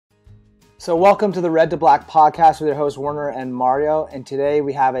So welcome to the Red to Black podcast with your hosts Werner and Mario. And today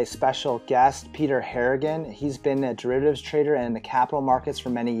we have a special guest, Peter Harrigan. He's been a derivatives trader and in the capital markets for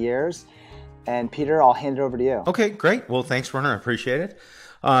many years. And Peter, I'll hand it over to you. Okay, great. Well, thanks, Werner. I appreciate it.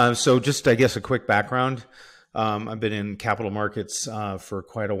 So just, I guess, a quick background. I've been in capital markets for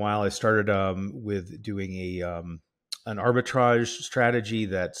quite a while. I started with doing an arbitrage strategy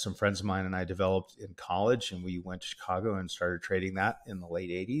that some friends of mine and I developed in college, and we went to Chicago and started trading that in the late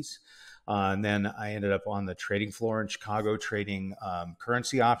 80s. And then I ended up on the trading floor in Chicago trading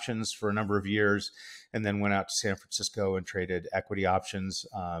currency options for a number of years, and then went out to San Francisco and traded equity options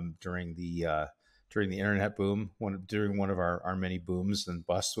during the internet boom, during one of our many booms and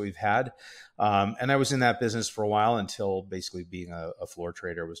busts we've had. And I was in that business for a while until basically being a floor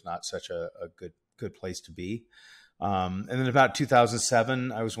trader was not such a good place to be. And then about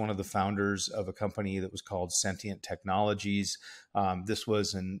 2007, I was one of the founders of a company that was called Sentient Technologies. This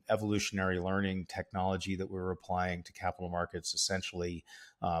was an evolutionary learning technology that we were applying to capital markets, essentially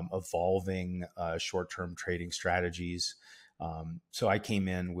evolving short-term trading strategies. So I came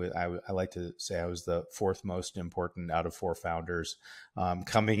in with, I like to say I was the fourth most important out of four founders,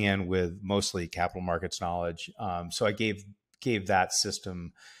 coming in with mostly capital markets knowledge. So I gave that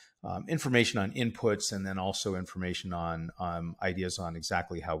system information on inputs, and then also information on ideas on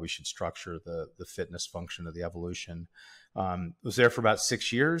exactly how we should structure the fitness function of the evolution. Was there for about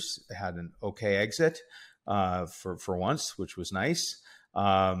 6 years. I had an okay exit for once, which was nice.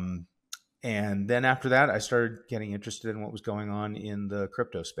 And then after that, I started getting interested in what was going on in the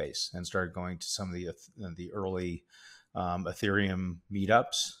crypto space and started going to some of the early Ethereum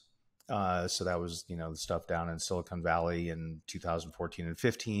meetups. So that was, the stuff down in Silicon Valley in 2014 and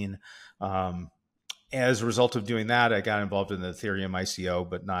 15. As a result of doing that, I got involved in the Ethereum ICO,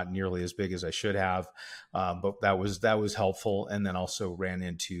 but not nearly as big as I should have. But that was helpful. And then also ran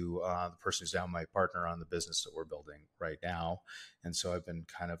into the person who's now my partner on the business that we're building right now. And so I've been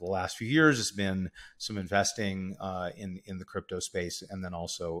kind of the last few years, it's been some investing in the crypto space, and then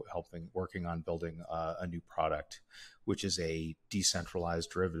also working on building a new product, which is a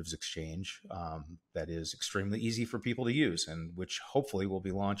decentralized derivatives exchange that is extremely easy for people to use, and which hopefully we'll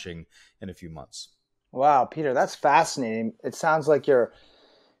be launching in a few months. Wow, Peter, that's fascinating. It sounds like your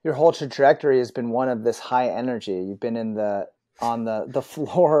whole trajectory has been one of this high energy. You've been on the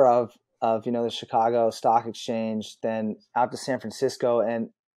floor of the Chicago Stock Exchange, then out to San Francisco. And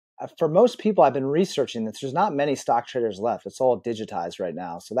for most people, I've been researching this. There's not many stock traders left. It's all digitized right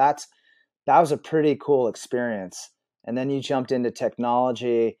now. So that was a pretty cool experience. And then you jumped into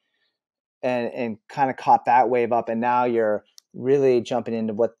technology and kind of caught that wave up. And now you're really jumping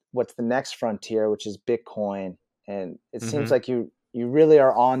into what's the next frontier, which is Bitcoin. And it seems like you really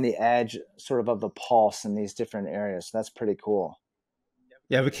are on the edge sort of the pulse in these different areas. So that's pretty cool.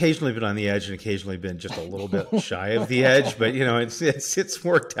 Yeah, I've occasionally been on the edge and occasionally been just a little bit shy of the edge, but it's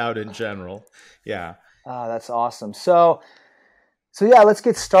worked out in general. Yeah. Oh, that's awesome. So yeah, let's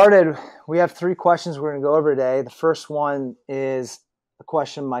get started. We have 3 questions we're going to go over today. The first one is a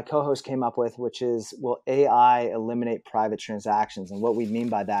question my co-host came up with, which is, will AI eliminate private transactions? And what we mean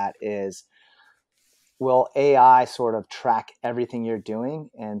by that is, will AI sort of track everything you're doing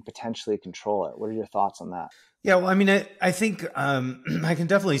and potentially control it? What are your thoughts on that? Yeah, well, I mean, I think I can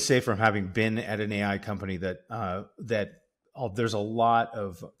definitely say from having been at an AI company that there's a lot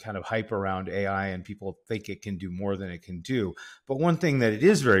of kind of hype around AI, and people think it can do more than it can do. But one thing that it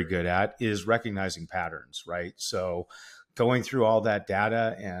is very good at is recognizing patterns, right? So going through all that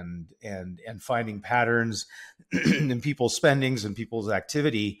data and finding patterns in people's spendings and people's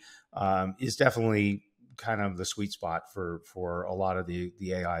activity is definitely kind of the sweet spot for a lot of the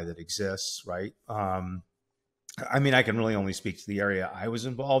AI that exists, right? I mean, I can really only speak to the area I was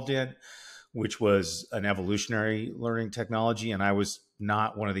involved in, which was an evolutionary learning technology. And I was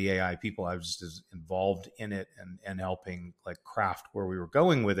not one of the AI people. I was just as involved in it and helping craft where we were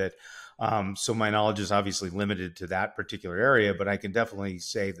going with it. So my knowledge is obviously limited to that particular area, but I can definitely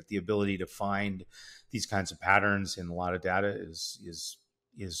say that the ability to find these kinds of patterns in a lot of data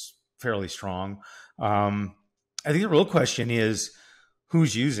is fairly strong. I think the real question is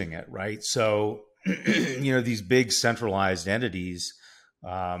who's using it, right? So, these big centralized entities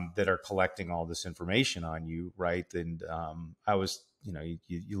that are collecting all this information on you, right? And I was,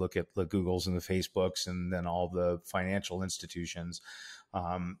 you look at the Googles and the Facebooks and then all the financial institutions.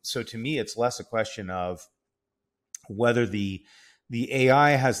 So to me, it's less a question of whether the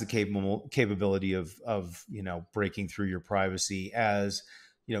AI has the capability of breaking through your privacy, as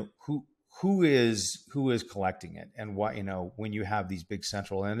who is collecting it, and what, when you have these big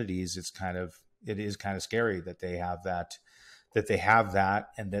central entities, it is kind of scary that they have that that they have that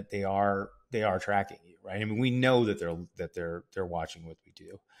and that they are tracking you, right? I mean, we know that they're watching what we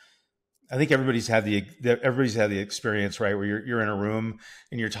do. I think everybody's had the experience, right, where you're in a room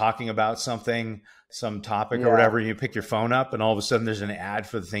and you're talking about something, some topic or Yeah. whatever, and you pick your phone up, and all of a sudden there's an ad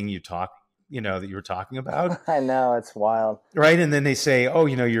for the thing that you were talking about, I know, it's wild. right? And then they say, oh,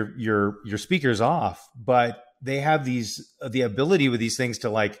 your speaker's off, but they have the ability with these things to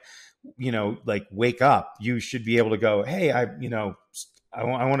like wake up. You should be able to go, hey, I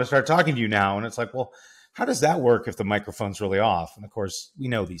want to start talking to you now, and it's like, well, how does that work if the microphone's really off? And of course, we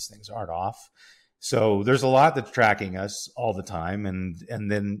know these things aren't off. So there's a lot that's tracking us all the time. And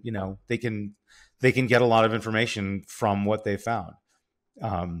then, they can get a lot of information from what they found.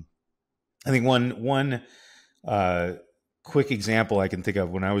 I think one quick example I can think of,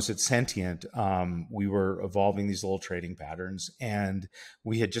 when I was at Sentient, we were evolving these little trading patterns, and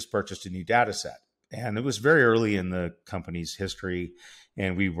we had just purchased a new data set. And it was very early in the company's history,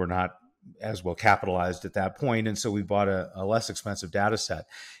 and we were not as well capitalized at that point. And so we bought a less expensive data set.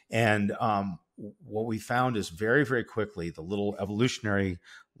 And what we found is very, very quickly, the little evolutionary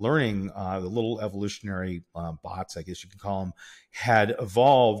learning, the little evolutionary bots, I guess you could call them, had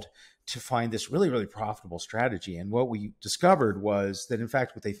evolved to find this really, really profitable strategy. And what we discovered was that, in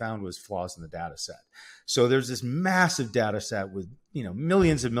fact, what they found was flaws in the data set. So there's this massive data set with,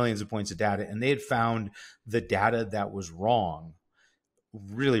 millions and millions of points of data, and they had found the data that was wrong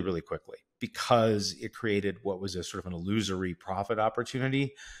really, really quickly, because it created what was a sort of an illusory profit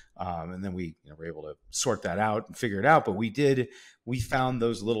opportunity. And then we were able to sort that out and figure it out. But we found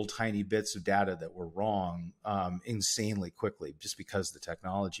those little tiny bits of data that were wrong insanely quickly, just because the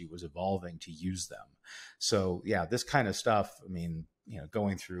technology was evolving to use them. So yeah, this kind of stuff, I mean,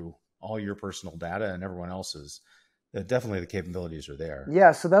 going through all your personal data and everyone else's, definitely the capabilities are there.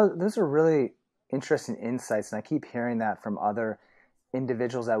 Yeah, so those are really interesting insights. And I keep hearing that from other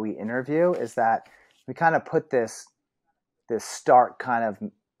individuals that we interview, is that we kind of put this stark kind of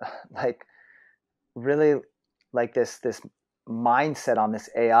like really like this mindset on this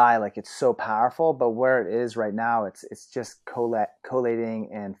AI, like it's so powerful, but where it is right now, it's just collating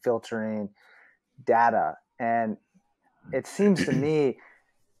and filtering data. And it seems to me,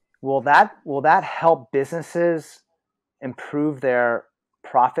 will that help businesses improve their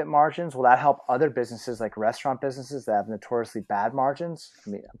profit margins? Will that help other businesses, like restaurant businesses that have notoriously bad margins?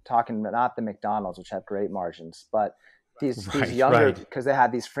 I mean, I'm talking not the McDonald's, which have great margins, but these younger, because they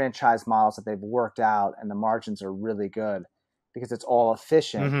have these franchise models that they've worked out and the margins are really good because it's all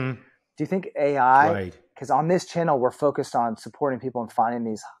efficient. Mm-hmm. Do you think AI, because on this channel, we're focused on supporting people and finding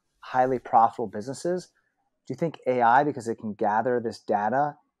these highly profitable businesses. Do you think AI, because it can gather this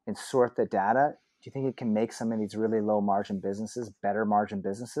data and sort the data, do you think it can make some of these really low margin businesses better margin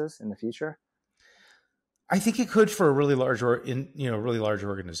businesses in the future? I think it could for a really large really large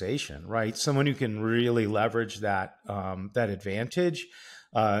organization, right? Someone who can really leverage that that advantage.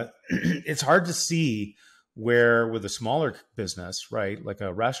 It's hard to see where, with a smaller business, right, like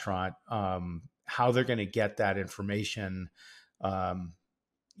a restaurant, how they're going to get that information. I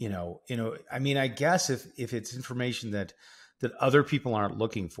mean, I guess if it's information that other people aren't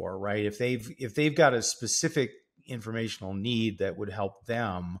looking for, right? If they've got a specific informational need that would help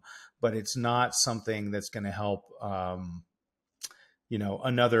them, but it's not something that's going to help,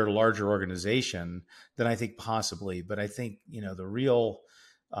 another larger organization, then I think possibly. But I think, the real,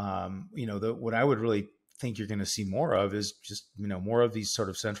 what I would really think you're going to see more of is just, more of these sort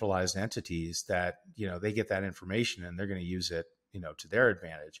of centralized entities that, they get that information and they're going to use it, to their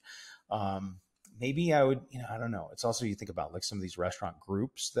advantage. Maybe I would, I don't know. It's also, you think about like some of these restaurant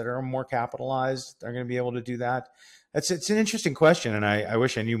groups that are more capitalized, they're going to be able to do that. It's an interesting question. And I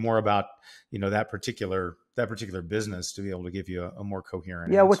wish I knew more about, that particular business to be able to give you a more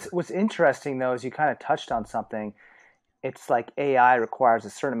coherent answer. What's interesting though, is you kind of touched on something. It's like AI requires a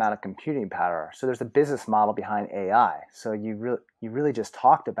certain amount of computing power. So there's a business model behind AI. So you really just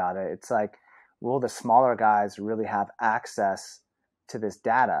talked about it. It's like, will the smaller guys really have access to this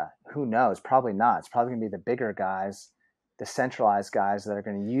data? Who knows? Probably not. It's probably going to be the bigger guys, the centralized guys that are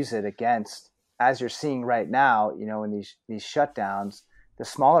going to use it against, as you're seeing right now, in these shutdowns, the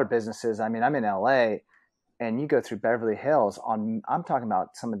smaller businesses. I mean, I'm in LA and you go through Beverly Hills I'm talking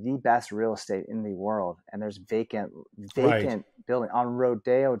about some of the best real estate in the world. And there's vacant building on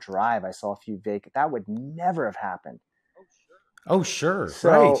Rodeo Drive. I saw a few vacant. That would never have happened. Oh, sure.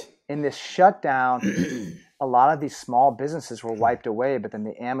 So in this shutdown, a lot of these small businesses were wiped away, but then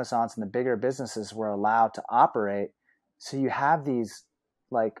the Amazons and the bigger businesses were allowed to operate. So you have these,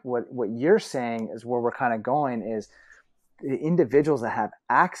 like what you're saying is where we're kind of going is the individuals that have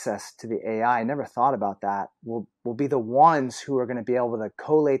access to the AI, I never thought about that, will be the ones who are going to be able to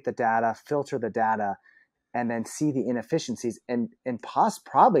collate the data, filter the data, and then see the inefficiencies and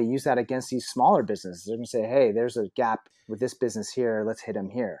probably use that against these smaller businesses. They're going to say, hey, there's a gap with this business here. Let's hit them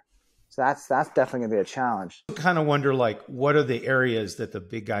here. So that's definitely going to be a challenge. I kind of wonder, like, what are the areas that the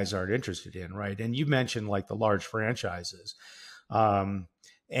big guys aren't interested in, right? And you mentioned like the large franchises. Um,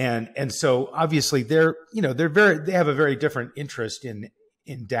 and so obviously they have a very different interest in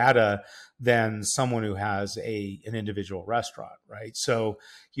data than someone who has an individual restaurant, right? So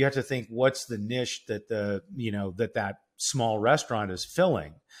you have to think, what's the niche that that small restaurant is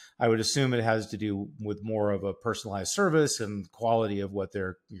filling? I would assume it has to do with more of a personalized service and quality of what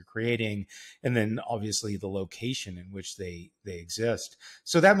you're creating, and then obviously the location in which they exist.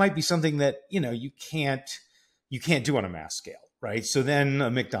 So that might be something that you can't do on a mass scale, right? So then a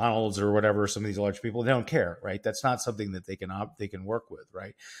McDonald's or whatever, some of these large people, they don't care, right? That's not something that they can work with,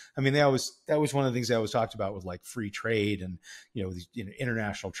 right? I mean, that was one of the things I always talked about with like free trade and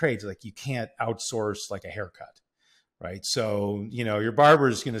international trades. Like, you can't outsource like a haircut, right? So your barber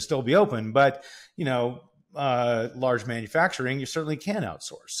is going to still be open, but large manufacturing, you certainly can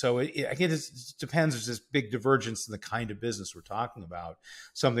outsource. So I guess it depends. There's this big divergence in the kind of business we're talking about,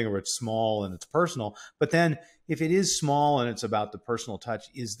 something where it's small and it's personal. But then if it is small and it's about the personal touch,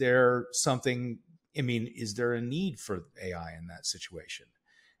 is there something, is there a need for AI in that situation?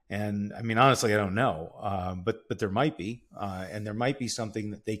 And I mean, honestly, I don't know, but there might be, and there might be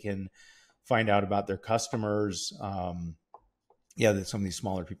something that they can find out about their customers, that some of these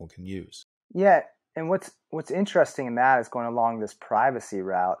smaller people can use. Yeah, and what's interesting in that is going along this privacy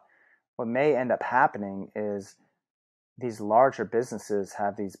route. What may end up happening is these larger businesses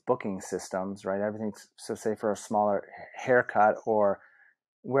have these booking systems, right? Everything's, so say for a smaller haircut, or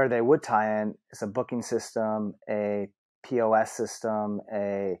where they would tie in is a booking system, a POS system,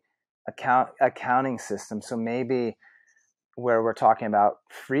 a accounting system. So maybe where we're talking about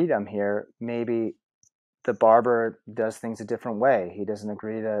freedom here, maybe the barber does things a different way. He doesn't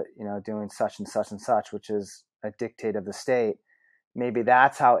agree to, doing such and such and such, which is a dictate of the state. Maybe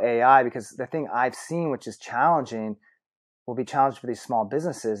that's how AI, because the thing I've seen, which is challenging, will be challenged for these small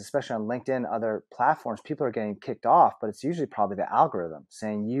businesses, especially on LinkedIn, other platforms. People are getting kicked off, but it's usually probably the algorithm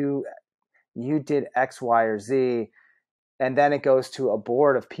saying you did X, Y, or Z. And then it goes to a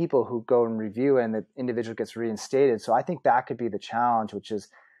board of people who go and review, and the individual gets reinstated. So I think that could be the challenge, which is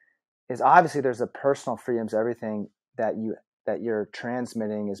obviously there's the personal freedoms, everything that you're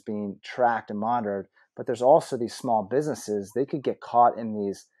transmitting is being tracked and monitored, but there's also these small businesses. They could get caught in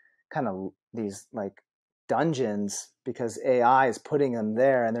these like dungeons because AI is putting them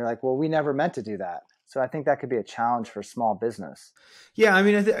there, and they're like, well, we never meant to do that. So I think that could be a challenge for small business. Yeah, I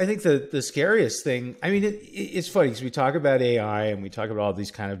mean, I think the scariest thing, I mean, it's funny because we talk about AI and we talk about all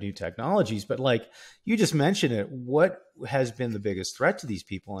these kind of new technologies, but like you just mentioned it, what has been the biggest threat to these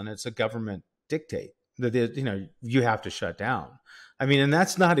people? And it's a government dictate that, you have to shut down. I mean, and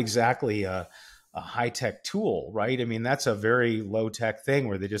that's not exactly a high-tech tool, right? I mean, that's a very low-tech thing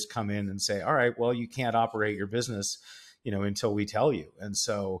where they just come in and say, all right, well, you can't operate your business, until we tell you. And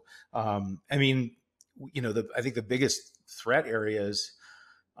so, I mean, I think the biggest threat areas,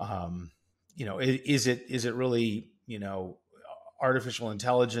 is it really, artificial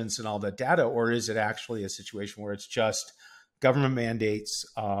intelligence and all that data, or is it actually a situation where it's just government mandates,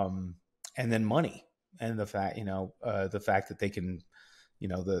 and then money, and the fact that they can,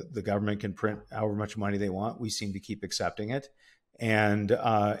 the government can print however much money they want. We seem to keep accepting it, and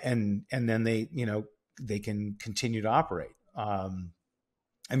then they can continue to operate.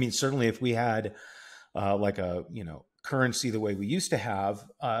 I mean, certainly if we had like a currency the way we used to have,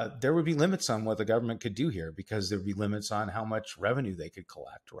 there would be limits on what the government could do here, because there would be limits on how much revenue they could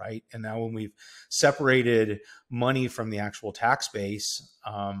collect, right? And now when we've separated money from the actual tax base,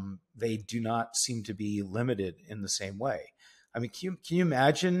 they do not seem to be limited in the same way. I mean, can you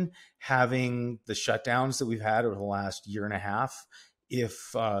imagine having the shutdowns that we've had over the last year and a half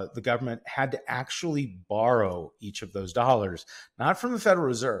if the government had to actually borrow each of those dollars, not from the Federal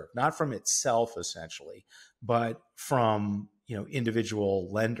Reserve, not from itself essentially, but from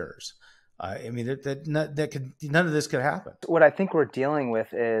individual lenders? I mean, none of this could happen. What I think we're dealing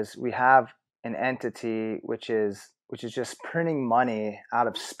with is we have an entity which is just printing money out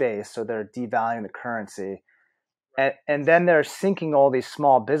of space, so they're devaluing the currency, and then they're sinking all these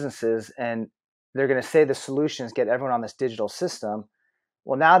small businesses, and they're going to say the solution is get everyone on this digital system.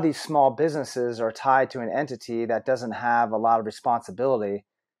 Well, now these small businesses are tied to an entity that doesn't have a lot of responsibility,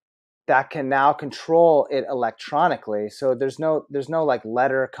 that can now control it electronically. So there's no like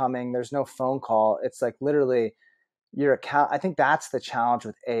letter coming, there's no phone call. It's like literally your account. I think that's the challenge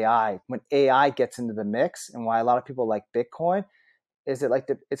with AI. When AI gets into the mix, and why a lot of people like Bitcoin, is it like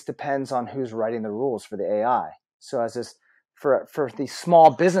it depends on who's writing the rules for the AI. So as this for these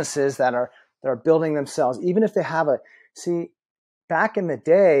small businesses that are building themselves, even if they have a see back in the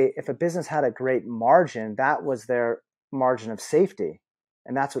day, if a business had a great margin, that was their margin of safety,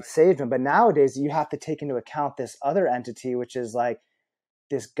 and that's what saved them. But nowadays, you have to take into account this other entity, which is like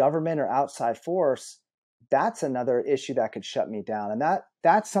this government or outside force. That's another issue that could shut me down, and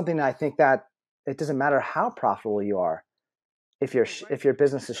that's something that I think that it doesn't matter how profitable you are if your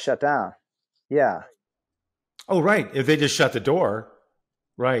business is shut down. Yeah. Oh, right. If they just shut the door.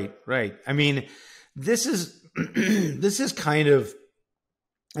 Right, right. I mean, this is this is kind of,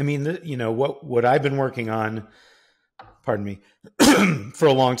 I mean, what I've been working on, pardon me, for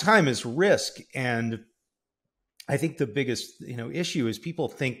a long time is risk. And I think the biggest, issue is people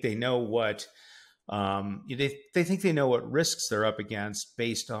think they know what they think they know what risks they're up against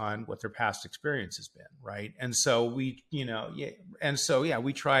based on what their past experience has been, right? And so yeah,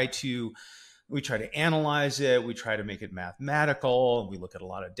 we try to analyze it, we try to make it mathematical, and we look at a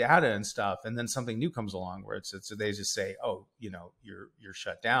lot of data and stuff, and then something new comes along where it's they just say, oh, you're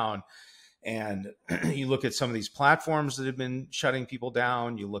shut down. And you look at some of these platforms that have been shutting people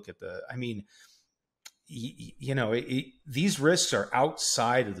down. You look at I mean, these risks are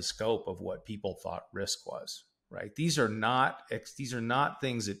outside of the scope of what people thought risk was, right? These are not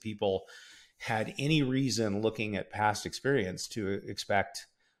things that people had any reason looking at past experience to expect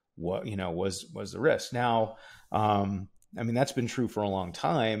what was the risk. Now, I mean, that's been true for a long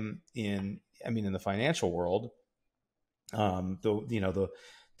time in the financial world.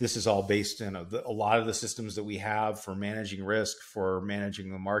 This is all based in a lot of the systems that we have for managing risk, for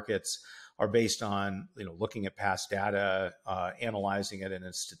managing the markets, are based on looking at past data, analyzing it in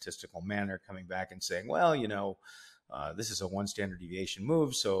a statistical manner, coming back and saying, well, this is a 1 standard deviation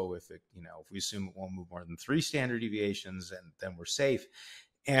move, so if we assume it won't move more than 3 standard deviations, and then we're safe.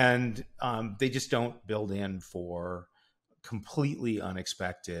 And they just don't build in for completely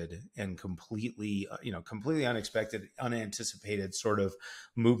unexpected and completely unexpected, unanticipated sort of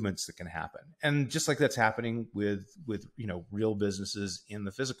movements that can happen. And just like that's happening with real businesses in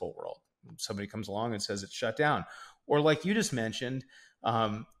the physical world. Somebody comes along and says it's shut down, or like you just mentioned,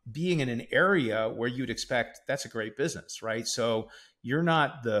 being in an area where you'd expect that's a great business, right? So you're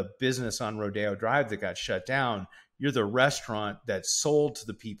not the business on Rodeo Drive that got shut down. You're the restaurant that sold to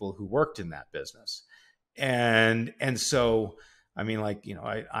the people who worked in that business. And so, I mean, like,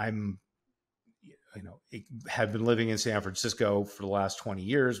 I'm have been living in San Francisco for the last 20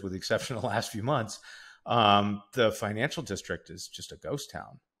 years, with the exception of the last few months. The financial district is just a ghost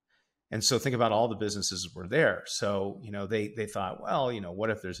town. And so think about all the businesses that were there. So, they thought, well, what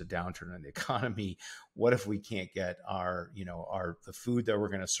if there's a downturn in the economy? What if we can't get the food that we're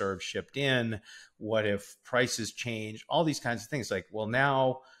going to serve shipped in? What if prices change? All these kinds of things. Like, well,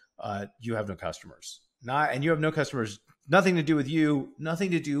 now you have no customers. And you have no customers, nothing to do with you,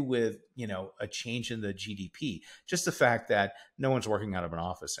 nothing to do with, a change in the GDP. Just the fact that no one's working out of an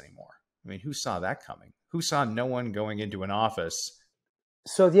office anymore. I mean, who saw that coming? Who saw no one going into an office?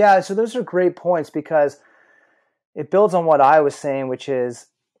 So yeah, so those are great points, because it builds on what I was saying, which is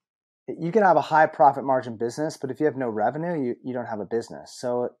you can have a high profit margin business, but if you have no revenue, you don't have a business.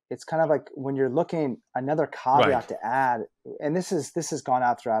 So it's kind of like when you're looking, another caveat Right. to add, and this has gone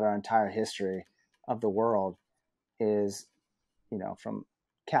out throughout our entire history of the world, is, from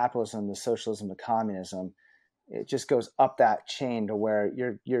capitalism to socialism to communism, it just goes up that chain to where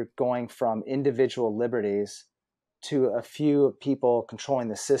you're going from individual liberties to a few people controlling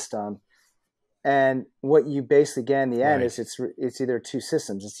the system. And what you basically get in the end Right. is it's either two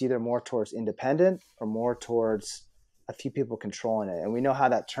systems. It's either more towards independent or more towards a few people controlling it. And we know how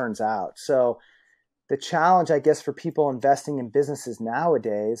that turns out. So the challenge, I guess, for people investing in businesses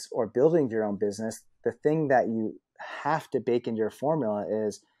nowadays or building your own business, the thing that you have to bake into your formula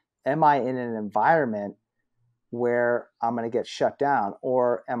is, am I in an environment where I'm going to get shut down?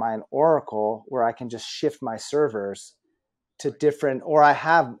 Or am I an Oracle where I can just shift my servers to different, or I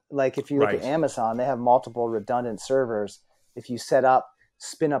have, like, if you look at Right. Amazon, they have multiple redundant servers. If you spin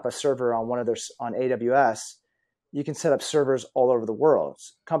up a server on on AWS, you can set up servers all over the world.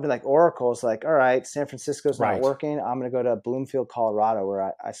 A company like Oracle is like, all right, San Francisco's not Right. working. I'm going to go to Bloomfield, Colorado,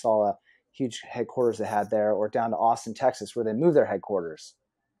 where I saw a huge headquarters they had there, or down to Austin, Texas, where they moved their headquarters.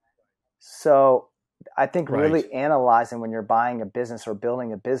 So I think Right. really analyzing when you're buying a business or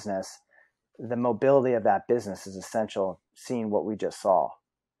building a business, the mobility of that business is essential, seeing what we just saw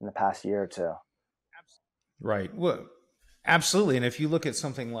in the past year or two. Right. Well, absolutely. And if you look at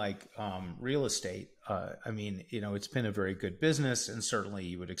something like real estate, I mean, it's been a very good business, and certainly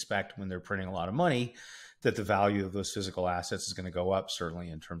you would expect when they're printing a lot of money that the value of those physical assets is going to go up, certainly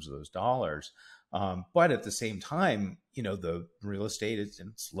in terms of those dollars. But at the same time, the real estate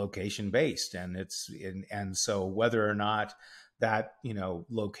it's location based, and so whether or not that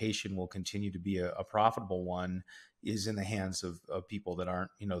location will continue to be a profitable one is in the hands of people that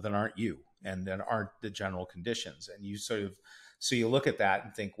aren't you and that aren't the general conditions. And so you look at that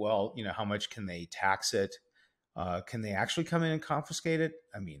and think, well, how much can they tax it? Can they actually come in and confiscate it?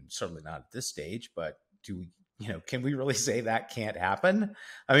 I mean, certainly not at this stage, but do we, can we really say that can't happen?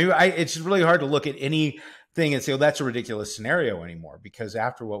 I mean, it's really hard to look at anything and say, well, that's a ridiculous scenario anymore, because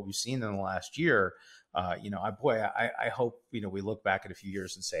after what we've seen in the last year, I hope, we look back at a few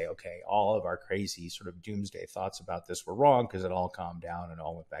years and say, okay, all of our crazy sort of doomsday thoughts about this were wrong, because it all calmed down and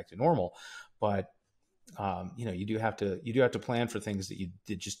all went back to normal. But, you do have to plan for things that you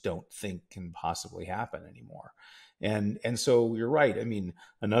just don't think can possibly happen anymore. And so you're right. I mean,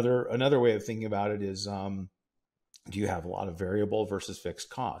 another way of thinking about it is, do you have a lot of variable versus fixed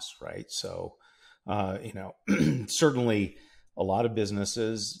costs, right? So, certainly a lot of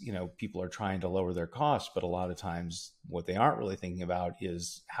businesses, people are trying to lower their costs, but a lot of times what they aren't really thinking about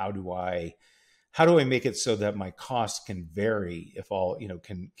is how do I make it so that my costs can vary if all,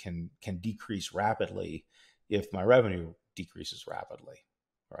 can decrease rapidly if my revenue decreases rapidly.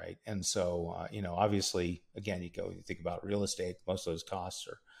 Right. And so, obviously, again, you think about real estate, most of those costs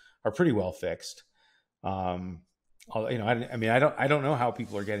are pretty well fixed. I don't know how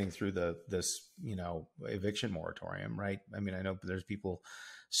people are getting through this eviction moratorium, right? I mean, I know there's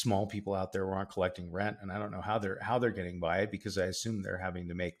small people out there who aren't collecting rent, and I don't know how they're getting by it, because I assume they're having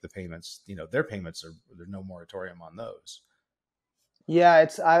to make the payments. Their payments there's no moratorium on those. Yeah,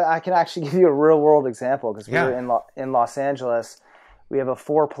 I can actually give you a real world example, because we were in Los Angeles. We have a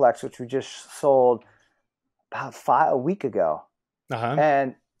fourplex which we just sold about a week ago,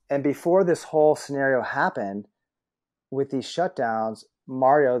 and before this whole scenario happened with these shutdowns,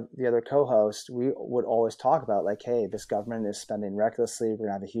 Mario, the other co-host, we would always talk about like, hey, this government is spending recklessly. We're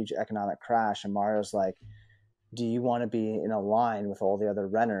gonna have a huge economic crash. And Mario's like, do you want to be in a line with all the other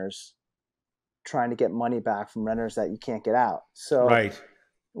renters trying to get money back from renters that you can't get out? So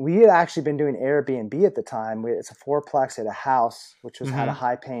we had actually been doing Airbnb at the time. It's a fourplex at a house, which had a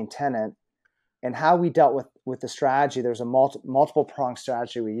high paying tenant. And how we dealt with the strategy, there's a multiple pronged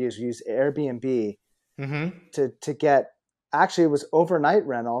strategy we used. We used Airbnb to get, actually it was overnight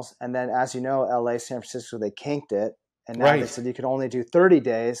rentals. And then, as you know, LA, San Francisco, they kinked it. And now they said you could only do 30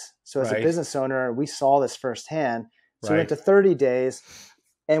 days. So as a business owner, we saw this firsthand. So we went to 30 days.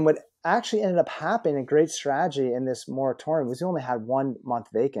 And what actually ended up happening, a great strategy in this moratorium, was we only had 1 month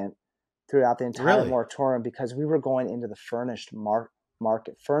vacant throughout the entire moratorium, because we were going into the furnished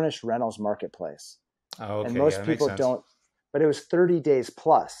rentals marketplace. And most people don't, but it was 30 days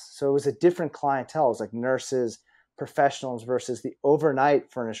plus. So it was a different clientele. It was like nurses, professionals, versus the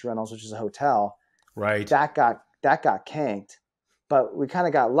overnight furnished rentals, which is a hotel. Right. That got canked, but we kind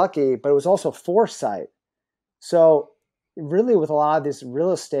of got lucky, but it was also foresight. So really with a lot of this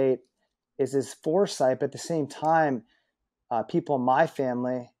real estate is this foresight, but at the same time, people in my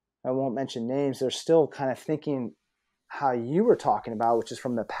family, I won't mention names, they're still kind of thinking how you were talking about, which is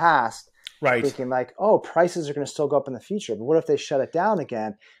from the past, thinking like, oh, prices are going to still go up in the future. But what if they shut it down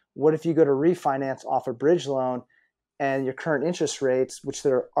again? What if you go to refinance off a bridge loan and your current interest rates, which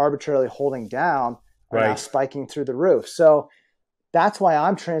they're arbitrarily holding down, are now spiking through the roof? So that's why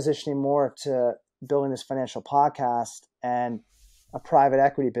I'm transitioning more to building this financial podcast and a private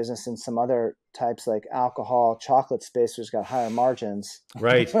equity business and some other types like alcohol, chocolate space, which got higher margins.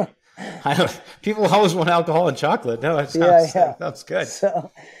 Right. I know people always want alcohol and chocolate. No, that's good.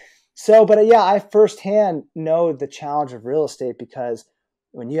 But I firsthand know the challenge of real estate, because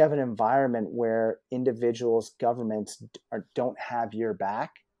when you have an environment where individuals, governments don't have your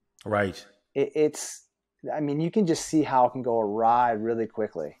back, you can just see how it can go awry really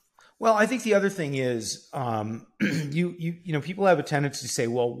quickly. Well, I think the other thing is, people have a tendency to say,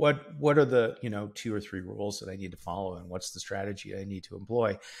 well, what are the, 2 or 3 rules that I need to follow, and what's the strategy I need to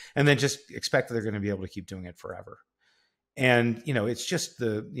employ? And then just expect that they're going to be able to keep doing it forever. And, it's just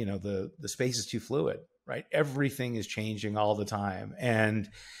the space is too fluid, right? Everything is changing all the time. And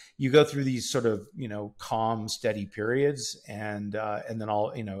you go through these sort of, calm, steady periods, and then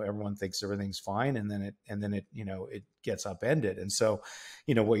everyone thinks everything's fine. And then it gets upended. And so,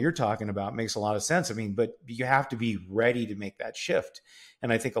 what you're talking about makes a lot of sense. I mean, but you have to be ready to make that shift.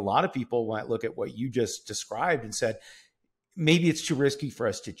 And I think a lot of people might look at what you just described and said, maybe it's too risky for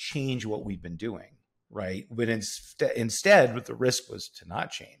us to change what we've been doing. Right. But instead, what the risk was to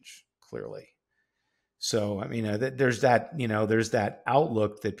not change, clearly. So, I mean, there's that, there's that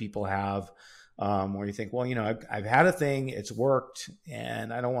outlook that people have, where you think, well, I've had a thing, it's worked,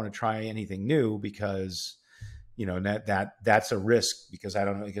 and I don't want to try anything new because, that's a risk because I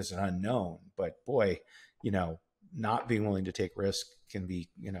don't know, because it's an unknown. But boy, not being willing to take risk can be,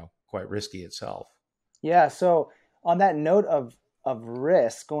 quite risky itself. Yeah. So on that note of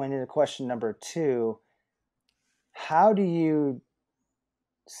risk, going into question number two, how do you,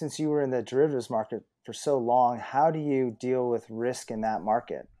 since you were in the derivatives market for so long, how do you deal with risk in that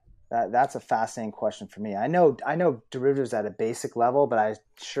market? That's a fascinating question for me. I know derivatives at a basic level, but I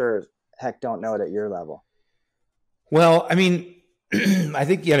sure heck don't know it at your level. Well, I mean, I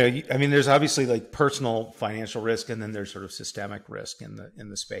think, I mean, there's obviously like personal financial risk, and then there's sort of systemic risk in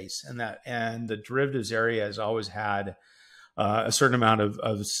the space, and the derivatives area has always had a certain amount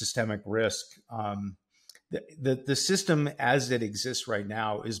of systemic risk. The system as it exists right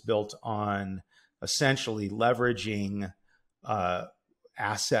now is built on essentially leveraging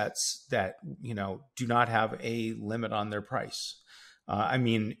assets that do not have a limit on their price. I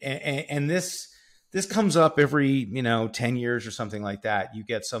mean, and this comes up every 10 years or something like that. You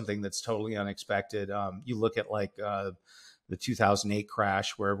get something that's totally unexpected. You look at like the 2008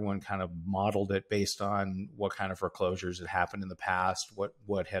 crash, where everyone kind of modeled it based on what kind of foreclosures had happened in the past,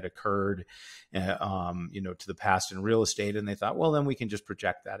 what had occurred, to the past in real estate, and they thought, well, then we can just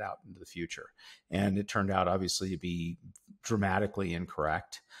project that out into the future, and it turned out obviously to be dramatically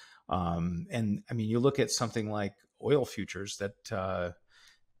incorrect. And I mean, you look at something like oil futures that I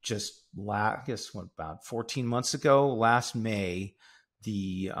guess about 14 months ago, last May,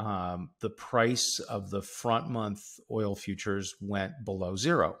 the price of the front month oil futures went below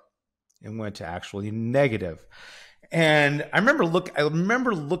zero and went to actually negative. And I remember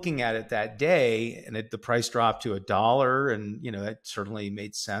looking at it that day, and the price dropped to $1, and that certainly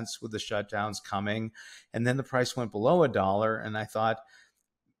made sense with the shutdowns coming. And then the price went below $1, and I thought,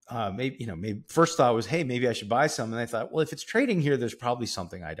 maybe first thought was, hey, maybe I should buy some. And I thought, well, if it's trading here, there's probably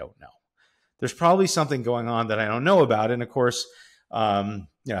something I don't know. There's probably something going on that I don't know about. And of course, I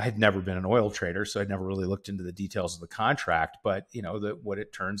had never been an oil trader, so I'd never really looked into the details of the contract. But what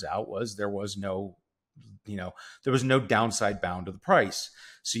it turns out was there was no downside bound to the price.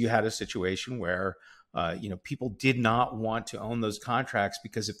 So you had a situation where people did not want to own those contracts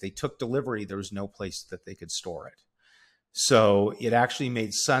because if they took delivery, there was no place that they could store it. So it actually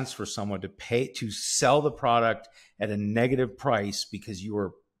made sense for someone to sell the product at a negative price because you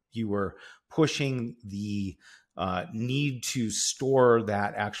were pushing the need to store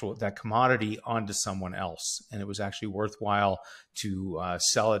that commodity onto someone else, and it was actually worthwhile to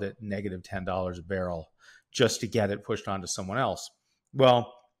sell it at negative $10 a barrel just to get it pushed onto someone else.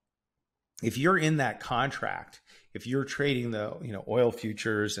 Well, if you're in that contract, if you're trading the oil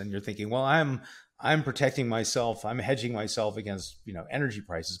futures, and you're thinking, well, I'm protecting myself, I'm hedging myself against energy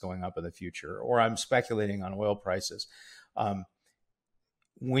prices going up in the future, or I'm speculating on oil prices.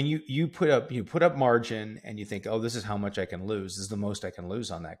 When you put up margin and you think, oh, this is how much I can lose, this is the most I can lose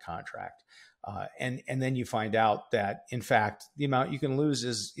on that contract, and then you find out that in fact the amount you can lose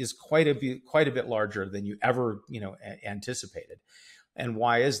is quite a bit larger than you ever anticipated. And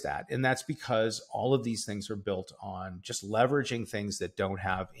why is that? And that's because all of these things are built on just leveraging things that don't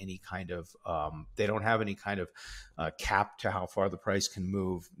have any kind of cap to how far the price can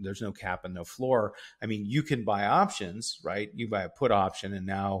move. There's no cap and no floor. I mean, you can buy options, right? You buy a put option, and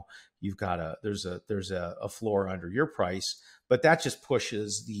now you've got there's a floor under your price, but that just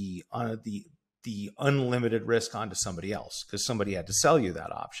pushes the unlimited risk onto somebody else because somebody had to sell you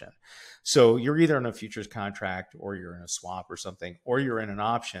that option. So you're either in a futures contract, or you're in a swap or something, or you're in an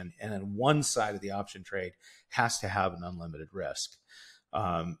option, and then one side of the option trade has to have an unlimited risk.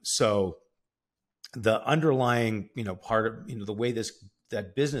 So the underlying, part of, the way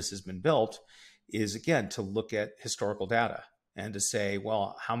that business has been built is, again, to look at historical data and to say,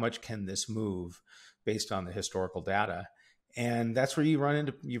 well, how much can this move based on the historical data? And that's where you run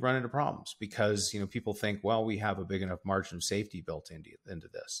into problems because, people think, well, we have a big enough margin of safety built into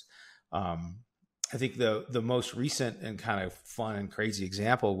this. I think the most recent and kind of fun and crazy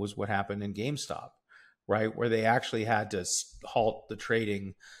example was what happened in GameStop, right? Where they actually had to halt the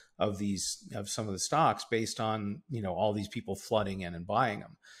trading of some of the stocks based on, all these people flooding in and buying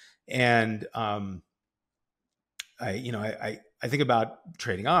them. And, I think about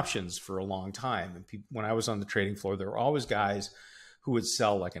trading options for a long time. And when I was on the trading floor, there were always guys who would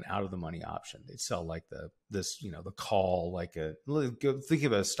sell like an out of the money option. They'd sell like the call, think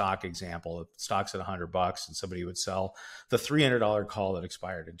of a stock example. If stock's at $100 and somebody would sell the $300 call that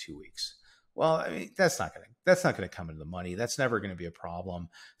expired in 2 weeks. Well, I mean, that's not gonna come into the money. That's never gonna be a problem.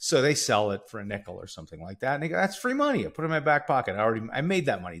 So they sell it for a nickel or something like that, and they go, "That's free money. I put it in my back pocket. I made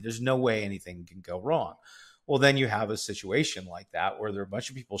that money. There's no way anything can go wrong." Well, then you have a situation like that where there are a bunch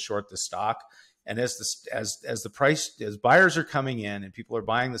of people short the stock, and as the price, as buyers are coming in and people are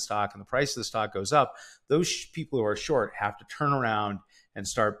buying the stock, and the price of the stock goes up, those people who are short have to turn around and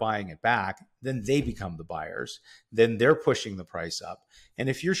start buying it back. Then they become the buyers. Then they're pushing the price up. And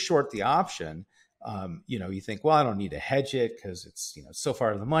if you're short the option, you think, well, I don't need to hedge it because it's so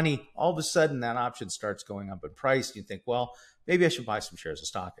far to the money. All of a sudden, that option starts going up in price. You think, well, maybe I should buy some shares of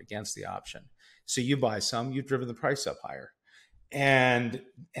stock against the option. So you buy some, you've driven the price up higher, and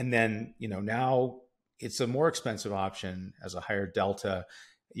then now it's a more expensive option as a higher delta.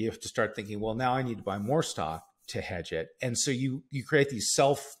 You have to start thinking, well, now I need to buy more stock to hedge it, and so you create these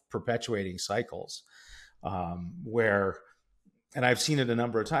self-perpetuating cycles where, and I've seen it a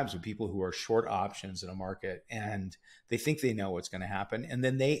number of times with people who are short options in a market and they think they know what's going to happen, and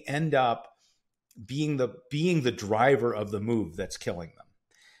then they end up being the driver of the move that's killing them.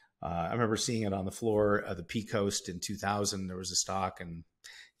 I remember seeing it on the floor of the P Coast in 2000. There was a stock, and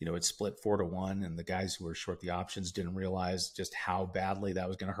it split 4-1, and the guys who were short the options didn't realize just how badly that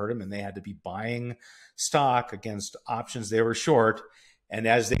was going to hurt them, and they had to be buying stock against options they were short. And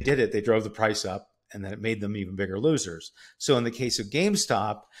as they did it, they drove the price up, and then it made them even bigger losers. So in the case of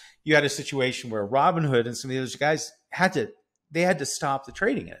GameStop, you had a situation where Robinhood and some of the other guys had to stop the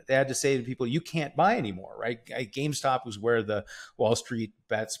trading in it. They had to say to people, you can't buy anymore, right? GameStop was where the Wall Street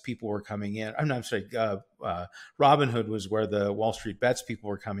bets people were coming in. I'm sorry, Robinhood was where the Wall Street bets people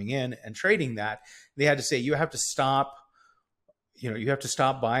were coming in and trading that. They had to say, you have to stop, you have to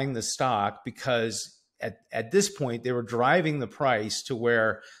stop buying the stock, because at this point, they were driving the price to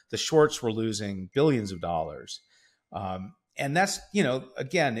where the shorts were losing billions of dollars. And that's,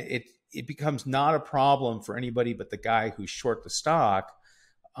 again, it becomes not a problem for anybody but the guy who's short the stock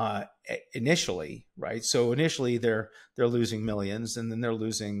initially, right? So initially they're losing millions, and then they're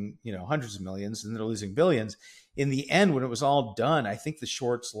losing hundreds of millions, and they're losing billions. In the end, when it was all done, I think the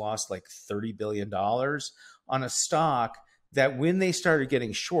shorts lost like $30 billion on a stock that, when they started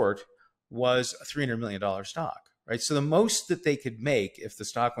getting short, was a $300 million stock, right? So the most that they could make if the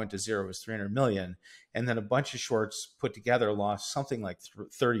stock went to zero was 300 million, and then a bunch of shorts put together lost something like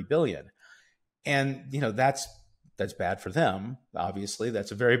 30 billion. And that's bad for them. Obviously,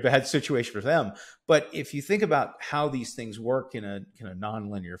 that's a very bad situation for them. But if you think about how these things work in a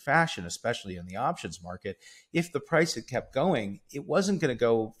nonlinear fashion, especially in the options market, if the price had kept going, it wasn't going to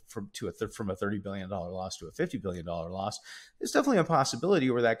go from a $30 billion loss to a $50 billion loss. There's definitely a possibility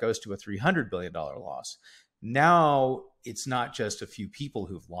where that goes to a $300 billion loss. Now it's not just a few people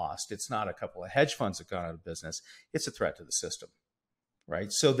who've lost. It's not a couple of hedge funds that got out of business. It's a threat to the system,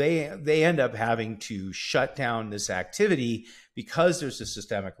 right? So they end up having to shut down this activity because there's a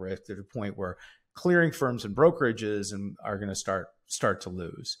systemic risk to the point where clearing firms and brokerages are going to start to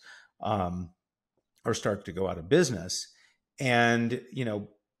lose or start to go out of business. And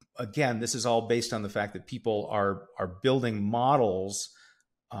again, this is all based on the fact that people are building models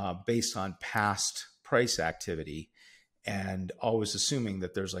based on past price activity, and always assuming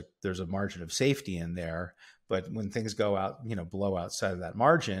that there's a margin of safety in there. But when things go out, below outside of that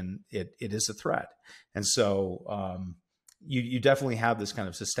margin, it is a threat. And so you definitely have this kind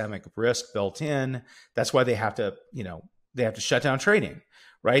of systemic risk built in. That's why they have to shut down trading,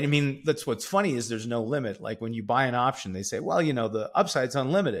 right? I mean, that's what's funny is there's no limit. Like when you buy an option, they say, well, the upside's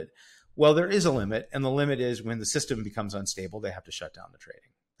unlimited. Well, there is a limit, and the limit is when the system becomes unstable, they have to shut down the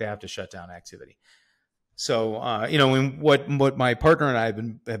trading. They have to shut down activity. So, what my partner and I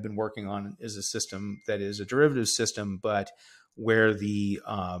have been working on is a system that is a derivative system, but where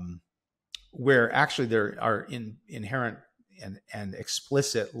where actually there are inherent and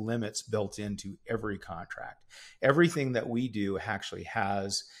explicit limits built into every contract. Everything that we do actually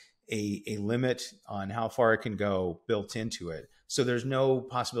has a limit on how far it can go built into it. So there's no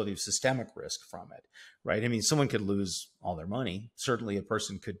possibility of systemic risk from it, right? I mean, someone could lose all their money. Certainly a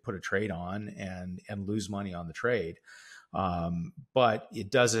person could put a trade on and lose money on the trade. But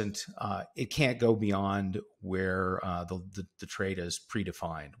it doesn't, it can't go beyond where the trade is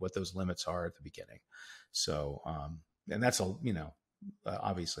predefined, what those limits are at the beginning. So, and that's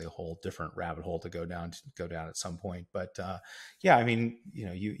obviously a whole different rabbit hole to go down at some point. But yeah, I mean,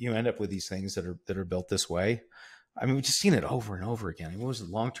 you end up with these things that are built this way. I mean, we've just seen it over and over again. I mean, what was it,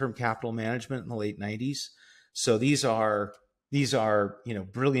 long-term capital management in the late 90s? So these are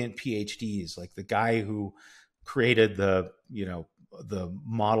brilliant PhDs, like the guy who created the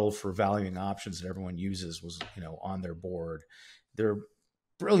model for valuing options that everyone uses was on their board. They're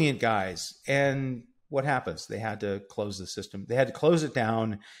brilliant guys. And what happens? They had to close the system. They had to close it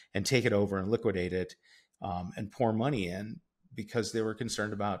down and take it over and liquidate it, and pour money in because they were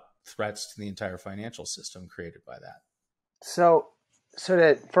concerned about threats to the entire financial system created by that. So,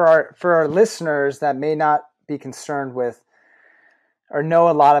 that for our listeners that may not be concerned with or know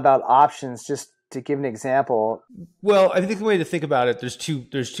a lot about options, just to give an example. Well, I think the way to think about it, there's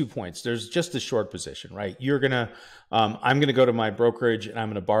two points. There's just the short position, right? I'm gonna go to my brokerage and I'm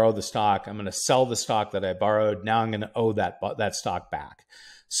gonna borrow the stock. I'm gonna sell the stock that I borrowed. Now I'm gonna owe that stock back.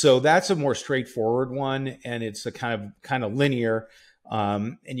 So that's a more straightforward one, and it's a kind of linear.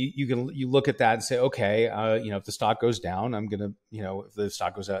 And you look at that and say, okay, if the stock goes down, I'm gonna, if the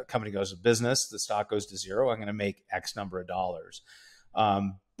stock goes out, company goes to business, the stock goes to zero, I'm gonna make X number of dollars.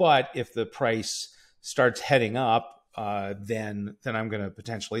 But if the price starts heading up, then I'm going to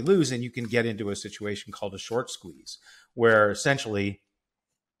potentially lose. And you can get into a situation called a short squeeze, where essentially,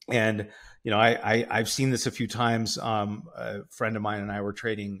 and I've seen this a few times. A friend of mine and I were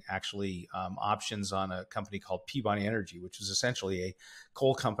trading actually options on a company called Peabody Energy, which was essentially a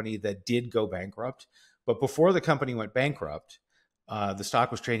coal company that did go bankrupt. But before the company went bankrupt, the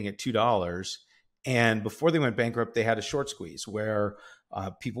stock was trading at $2. And before they went bankrupt, they had a short squeeze where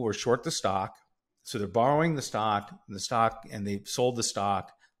people were short the stock. So they're borrowing the stock, and they sold the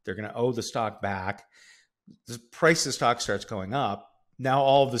stock. They're going to owe the stock back. The price of the stock starts going up. Now,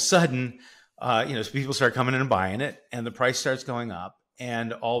 all of a sudden, so people start coming in and buying it, and the price starts going up.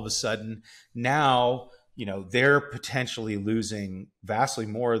 And all of a sudden, now, they're potentially losing vastly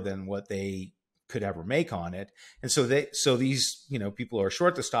more than what they could ever make on it. And so these people who are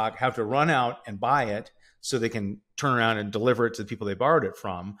short the stock have to run out and buy it so they can turn around and deliver it to the people they borrowed it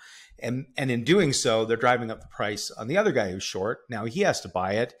from. And in doing so, they're driving up the price on the other guy who's short. Now he has to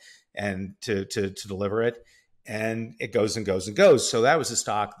buy it and to deliver it, and it goes and goes and goes. So that was a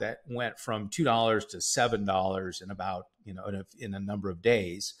stock that went from $2 to $7 in about in a number of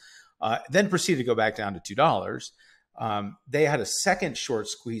days, then proceeded to go back down to $2. They had a second short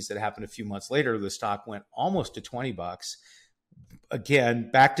squeeze that happened a few months later. The stock went almost to $20, again,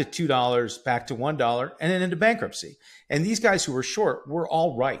 back to $2, back to $1, and then into bankruptcy. And these guys who were short were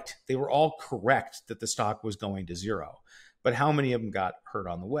all right. They were all correct that the stock was going to zero. But how many of them got hurt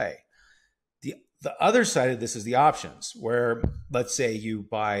on the way? The other side of this is the options, where let's say you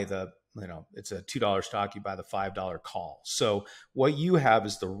buy it's a $2 stock, you buy the $5 call. So what you have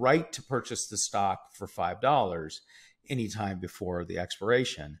is the right to purchase the stock for $5 anytime before the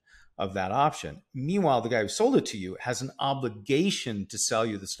expiration of that option. Meanwhile, the guy who sold it to you has an obligation to sell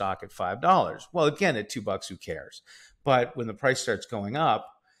you the stock at $5. Well, again, at $2, who cares? But when the price starts going up,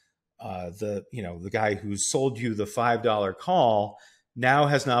 the guy who sold you the $5 call now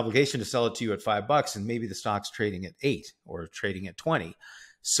has an obligation to sell it to you at $5, and maybe the stock's trading at 8 or trading at 20.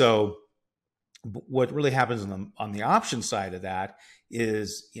 So what really happens on the option side of that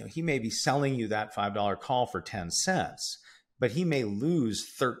is, he may be selling you that $5 call for 10 cents, but he may lose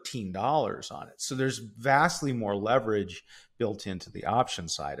 $13 on it. So there's vastly more leverage built into the option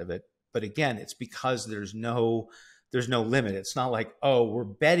side of it. But again, it's because there's no limit. It's not like, oh, we're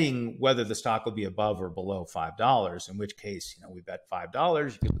betting whether the stock will be above or below $5, in which case, we bet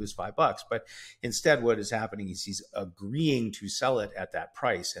 $5, you could lose $5. But instead, what is happening is he's agreeing to sell it at that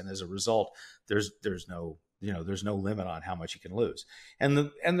price. And as a result, there's no limit on how much you can lose. And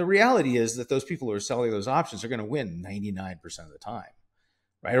the reality is that those people who are selling those options are going to win 99% of the time,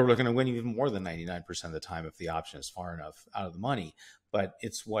 right? Or they're going to win even more than 99% of the time if the option is far enough out of the money. But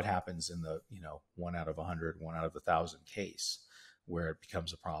it's what happens in the 1 out of 100, 1 out of 1,000 case where it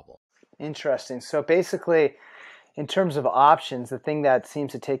becomes a problem. Interesting. So basically, in terms of options, the thing that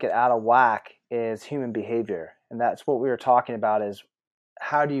seems to take it out of whack is human behavior. And that's what we were talking about, is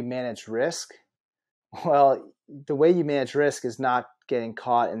how do you manage risk? Well, the way you manage risk is not getting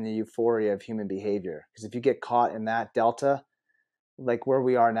caught in the euphoria of human behavior. Because if you get caught in that delta, like where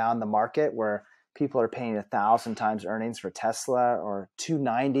we are now in the market, where people are paying 1,000 times earnings for Tesla or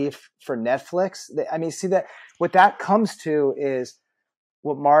 290 for Netflix. See that what that comes to is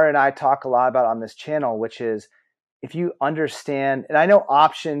what Mara and I talk a lot about on this channel, which is if you understand, and I know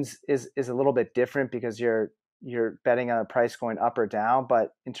options is a little bit different because you're betting on a price going up or down, but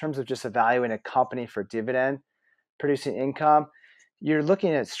in terms of just evaluating a company for dividend producing income, you're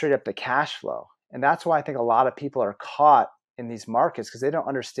looking at straight up the cash flow. And that's why I think a lot of people are caught in these markets, because they don't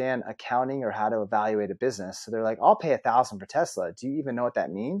understand accounting or how to evaluate a business. So they're like, I'll pay 1,000 for Tesla. Do you even know what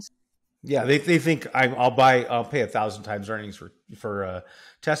that means? Yeah, they think I'll pay 1,000 times earnings for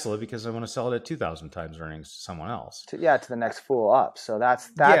Tesla because I want to sell it at 2,000 times earnings to someone else. To the next fool up. So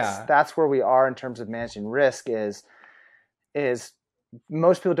that's where we are in terms of managing risk. Is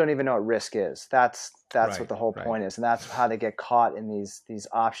most people don't even know what risk is. That's Right, what the whole right. point is, and that's how they get caught in these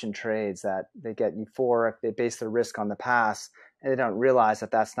option trades, that they get euphoric. They base their risk on the past, and they don't realize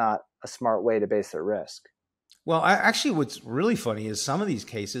that that's not a smart way to base their risk. Well, actually, what's really funny is some of these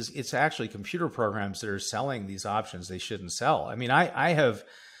cases, it's actually computer programs that are selling these options they shouldn't sell. I mean, I have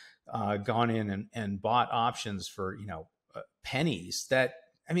gone in and bought options for, pennies that,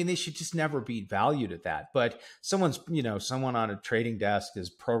 I mean, they should just never be valued at that. But someone on a trading desk has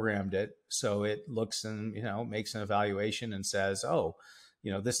programmed it so it looks and, makes an evaluation and says, oh,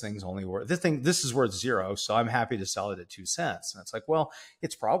 this thing's only worth this is worth zero. So I'm happy to sell it at 2 cents. And it's like, well,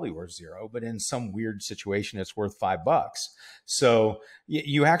 it's probably worth zero, but in some weird situation, it's worth $5. So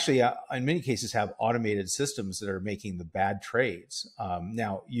you actually, in many cases, have automated systems that are making the bad trades.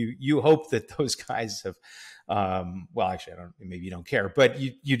 Now, you hope that those guys have, well, actually, maybe you don't care, but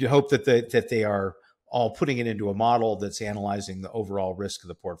you hope that they are all putting it into a model that's analyzing the overall risk of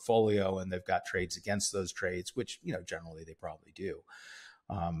the portfolio, and they've got trades against those trades, which generally they probably do.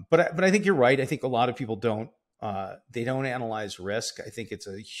 But I think you're right. I think a lot of people don't analyze risk. I think it's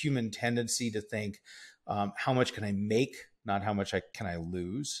a human tendency to think, how much can I make, not how much can I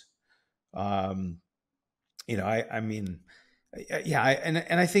lose. I mean, yeah, and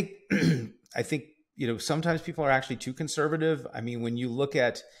I think I think sometimes people are actually too conservative. I mean, when you look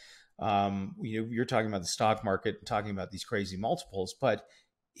at you're talking about the stock market, talking about these crazy multiples, but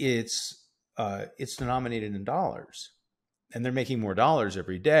it's denominated in dollars. And they're making more dollars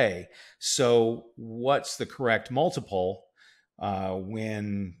every day. So what's the correct multiple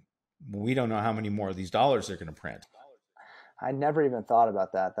when we don't know how many more of these dollars they're going to print? I never even thought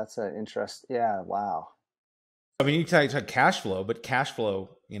about that. That's an interest. Yeah. Wow. I mean, you talk cash flow, but cash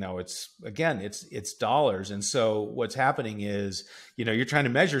flow, it's dollars. And so what's happening is, you're trying to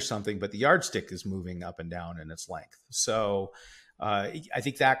measure something, but the yardstick is moving up and down in its length. So I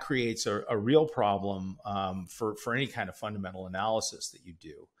think that creates a real problem for any kind of fundamental analysis that you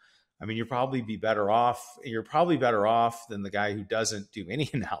do. I mean, you're probably better off than the guy who doesn't do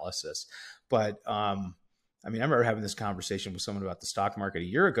any analysis. But I mean, I remember having this conversation with someone about the stock market a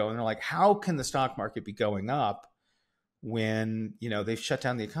year ago, and they're like, "How can the stock market be going up when they've shut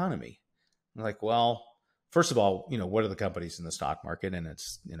down the economy?" I'm like, well, first of all, what are the companies in the stock market? And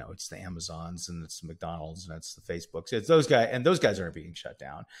it's the Amazons, and it's the McDonald's, and it's the Facebooks. It's those guys, and those guys aren't being shut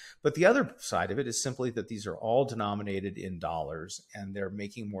down. But the other side of it is simply that these are all denominated in dollars, and they're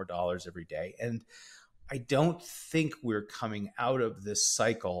making more dollars every day. And I don't think we're coming out of this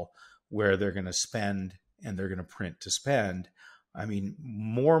cycle where they're going to spend and they're going to print to spend. I mean,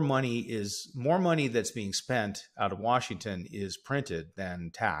 more money that's being spent out of Washington is printed than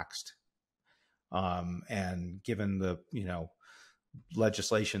taxed. And given the,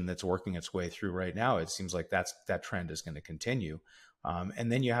 legislation that's working its way through right now, it seems like that trend is going to continue.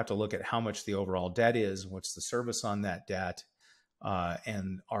 And then you have to look at how much the overall debt is, what's the service on that debt,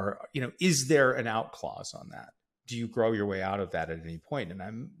 and is there an out clause on that? Do you grow your way out of that at any point? And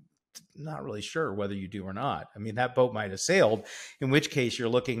I'm not really sure whether you do or not. I mean, that boat might have sailed, in which case you're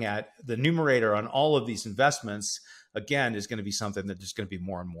looking at the numerator on all of these investments, again, is going to be something that there's going to be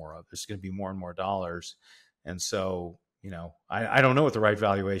more and more of. There's going to be more and more dollars. And so, I don't know what the right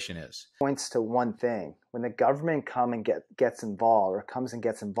valuation is. Points to one thing. When the government gets involved, or comes and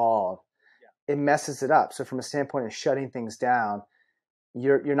gets involved, it messes it up. So from a standpoint of shutting things down,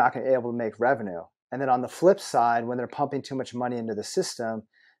 you're not going to be able to make revenue. And then on the flip side, when they're pumping too much money into the system,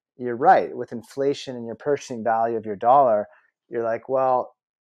 you're right. With inflation and your purchasing value of your dollar, you're like, well,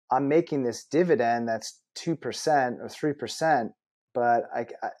 I'm making this dividend that's 2% or 3%, but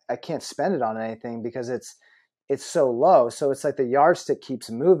I can't spend it on anything because it's so low. So it's like the yardstick keeps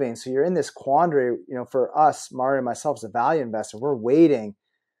moving. So you're in this quandary. For us, Mario and myself, as a value investor, we're waiting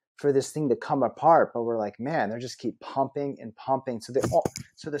for this thing to come apart, but we're like, man, they just keep pumping and pumping. So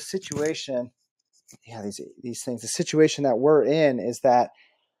the situation, these things, the situation that we're in is that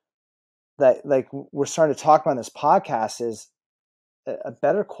like we're starting to talk about in this podcast is a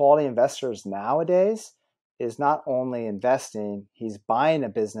better quality investors nowadays is not only investing, he's buying a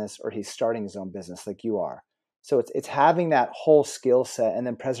business or he's starting his own business like you are. So it's having that whole skill set, and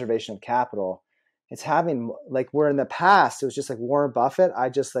then preservation of capital. It's having, like, where in the past, it was just like Warren Buffett, I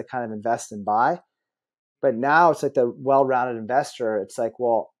just like kind of invest and buy. But now it's like the well-rounded investor. It's like,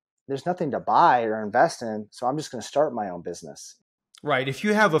 well, there's nothing to buy or invest in, so I'm just going to start my own business. Right. If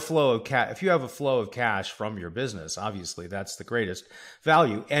you have a flow of cash from your business, obviously that's the greatest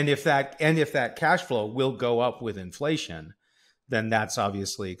value. And if that cash flow will go up with inflation, then that's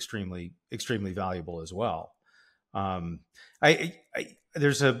obviously extremely, extremely valuable as well. I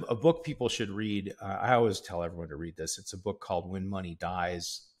there's a book people should read. I always tell everyone to read this. It's a book called When Money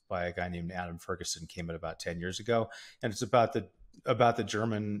Dies by a guy named Adam Ferguson. Came out about 10 years ago. And it's about the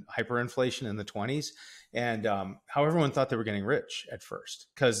German hyperinflation in the 20s and how everyone thought they were getting rich at first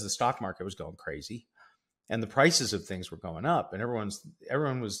because the stock market was going crazy and the prices of things were going up. And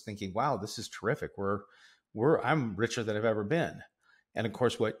everyone was thinking, wow, this is terrific. I'm richer than I've ever been. And of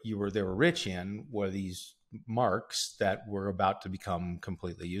course, they were rich in were these marks that were about to become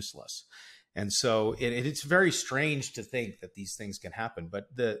completely useless. And so it's very strange to think that these things can happen. But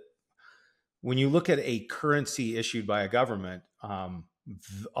when you look at a currency issued by a government,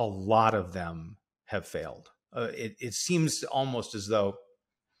 a lot of them have failed. It seems almost as though,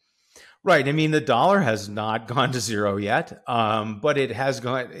 right. I mean, the dollar has not gone to zero yet, but it has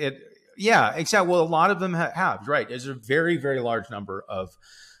gone. Yeah, exactly. Well, a lot of them have. Right. There's a very, very large number of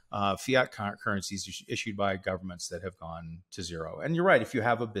fiat currencies issued by governments that have gone to zero. And you're right. If you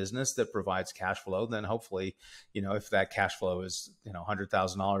have a business that provides cash flow, then hopefully, if that cash flow is,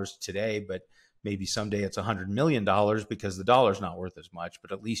 $100,000 today, but maybe someday it's $100 million because the dollar's not worth as much,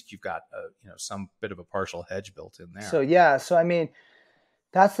 but at least you've got, some bit of a partial hedge built in there. So, yeah. So, I mean,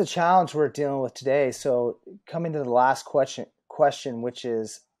 that's the challenge we're dealing with today. So coming to the last question, which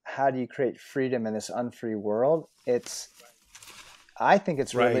is, how do you create freedom in this unfree world? I think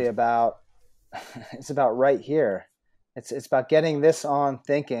it's really about, it's about right here. It's about getting this on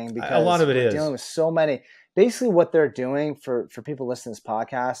thinking, because a lot of it is dealing with so many. Basically what they're doing for people listening to this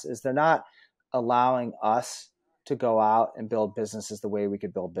podcast is they're not allowing us to go out and build businesses the way we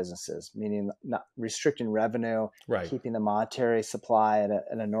could build businesses, meaning not restricting revenue, right, keeping the monetary supply at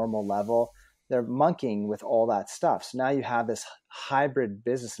a normal level. They're monkeying with all that stuff. So now you have this hybrid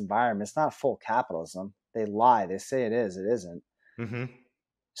business environment. It's not full capitalism. They lie. They say it is. It isn't. Mm-hmm.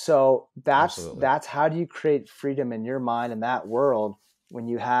 So that's how do you create freedom in your mind in that world when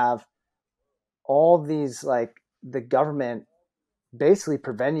you have all these, like, the government basically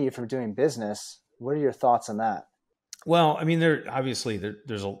preventing you from doing business? What are your thoughts on that? Well, I mean, there's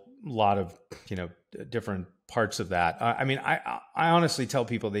a lot of, different parts of that. I mean, I honestly tell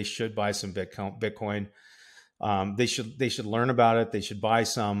people they should buy some Bitcoin. They should learn about it. They should buy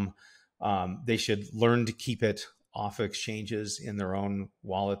some. They should learn to keep it off exchanges in their own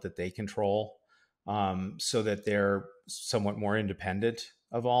wallet that they control, so that they're somewhat more independent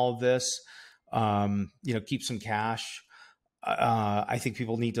of all of this. Keep some cash. I think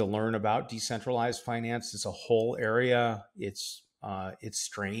people need to learn about decentralized finance. It's a whole area. It's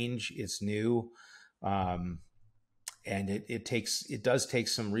strange. It's new. And it does take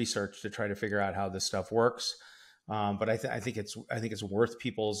some research to try to figure out how this stuff works. But I think it's worth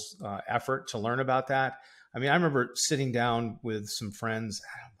people's effort to learn about that. I mean, I remember sitting down with some friends.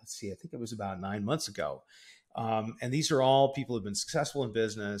 Let's see, I think it was about 9 months ago. And these are all people who've been successful in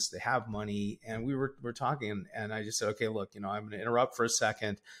business. They have money. And we're talking, and I just said, okay, look, I'm going to interrupt for a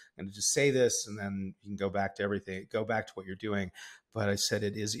second. I'm going to just say this, and then you can go back to what you're doing. But I said,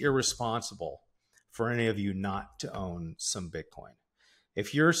 it is irresponsible for any of you not to own some Bitcoin.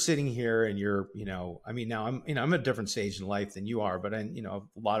 If you're sitting here and you're, I mean, now I'm at a different stage in life than you are, but I, a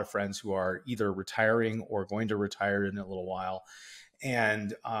lot of friends who are either retiring or going to retire in a little while.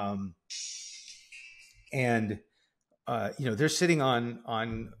 And they're sitting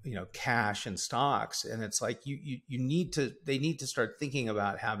on cash and stocks, and it's like they need to start thinking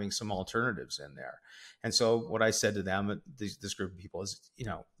about having some alternatives in there. And so what I said to them, this group of people, is,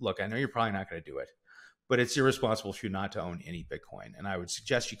 look, I know you're probably not going to do it, but it's irresponsible for you not to own any Bitcoin. And I would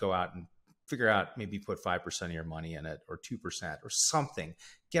suggest you go out and figure out, maybe put 5% of your money in it, or 2% or something.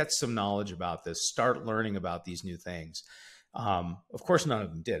 Get some knowledge about this. Start learning about these new things. Of course, none of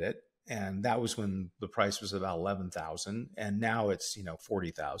them did it. And that was when the price was about 11,000, and now it's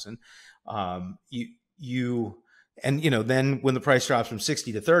 40,000. Then when the price drops from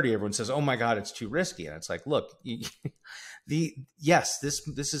 60 to 30, everyone says, "Oh my God, it's too risky." And it's like, look, yes,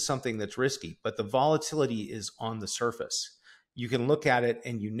 this is something that's risky, but the volatility is on the surface. You can look at it,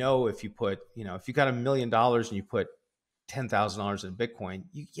 and if you put, if you got $1 million and you put $10,000 in Bitcoin,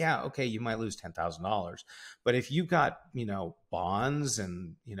 you might lose $10,000. But if you've got, bonds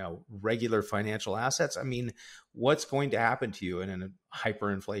and, regular financial assets, I mean, what's going to happen to you in a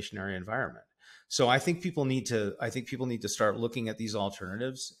hyperinflationary environment? So I think people need to start looking at these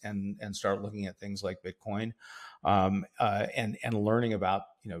alternatives and start looking at things like Bitcoin, and learning about,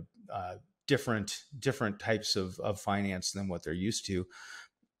 different types of finance than what they're used to.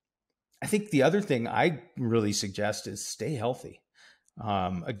 I think the other thing I really suggest is stay healthy.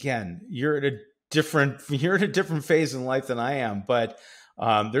 Again, you're at a different phase in life than I am, but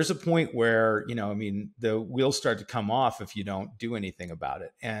there's a point where, I mean, the wheels start to come off if you don't do anything about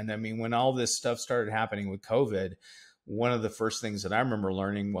it. And I mean, when all this stuff started happening with COVID, one of the first things that I remember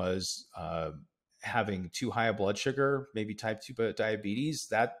learning was having too high a blood sugar, maybe type 2 diabetes.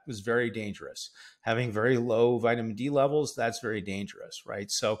 That was very dangerous. Having very low vitamin D levels, that's very dangerous, right?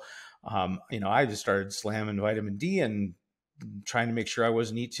 So, I just started slamming vitamin D and trying to make sure I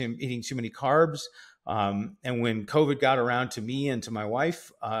wasn't eating too many carbs. And when COVID got around to me and to my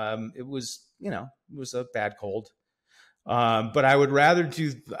wife, it was, it was a bad cold. But I would rather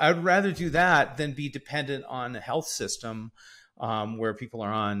do that than be dependent on a health system where people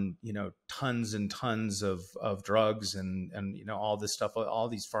are on, tons and tons of drugs and all this stuff, all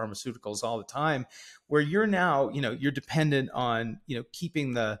these pharmaceuticals all the time, where you're now, you're dependent on,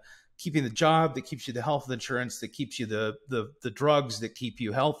 keeping the job that keeps you the health insurance, that keeps you the drugs that keep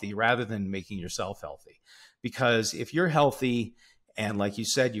you healthy, rather than making yourself healthy. Because if you're healthy and, like you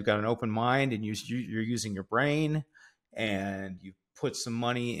said, you've got an open mind and you're using your brain, and you put some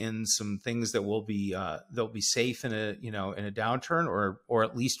money in some things that will be they'll be safe in a in a downturn, or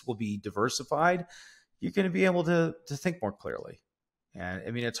at least will be diversified, you're going to be able to think more clearly. And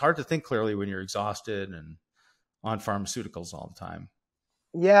I mean, it's hard to think clearly when you're exhausted and on pharmaceuticals all the time.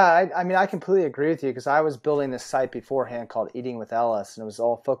 Yeah, I mean, I completely agree with you, because I was building this site beforehand called Eating with Ellis, and it was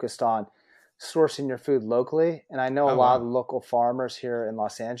all focused on sourcing your food locally. And I know a Oh, lot of wow. local farmers here in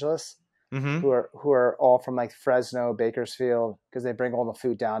Los Angeles Mm-hmm. who are all from like Fresno, Bakersfield, because they bring all the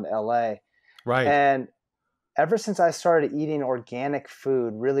food down to LA. Right. And ever since I started eating organic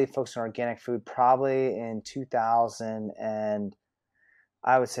food, really focused on organic food, probably in 2000 and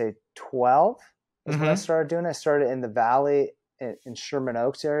I would say 12 is when I Mm-hmm. started doing it. I started in the Valley in Sherman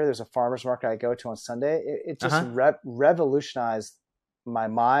Oaks area. There's a farmer's market I go to on Sunday. It just Uh-huh. revolutionized my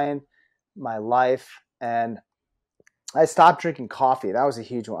mind, my life, and I stopped drinking coffee. That was a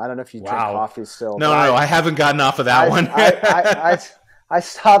huge one. I don't know if you drink Wow. coffee still, but No, I haven't gotten off of that I, one. I, I, I, I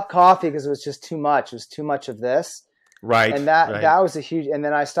stopped coffee because it was just too much. It was too much of this, Right. and that Right. was a huge. And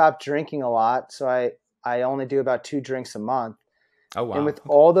then I stopped drinking a lot, so I only do about 2 drinks a month. Oh, And wow. with Okay.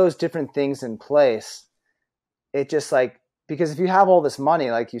 all those different things in place, it just like, because if you have all this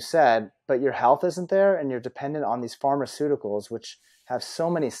money, like you said, but your health isn't there and you're dependent on these pharmaceuticals, which have so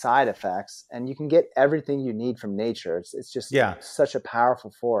many side effects, and you can get everything you need from nature. It's just Yeah. such a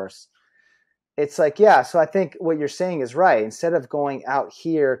powerful force. It's like, yeah, so I think what you're saying is right. Instead of going out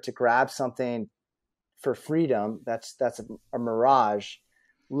here to grab something for freedom, that's a mirage.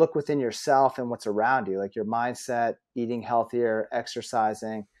 Look within yourself and what's around you, like your mindset, eating healthier,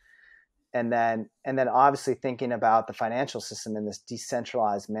 exercising, and then obviously thinking about the financial system in this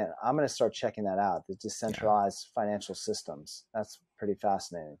decentralized manner. I'm going to start checking that out, the Yeah. decentralized financial systems. That's pretty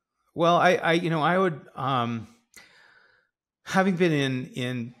fascinating. Well, I would, having been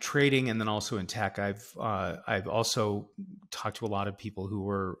in trading and then also in tech, I've also talked to a lot of people who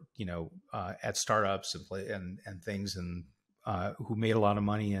were at startups and things, and who made a lot of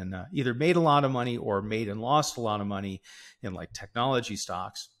money, and either made a lot of money or made and lost a lot of money in like technology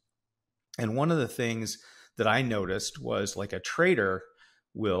stocks. And one of the things that I noticed was, like, a trader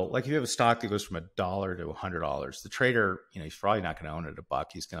will, like, if you have a stock that goes from $1 to $100, the trader, he's probably not going to own it at $1.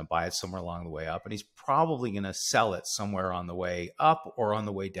 He's going to buy it somewhere along the way up, and he's probably going to sell it somewhere on the way up or on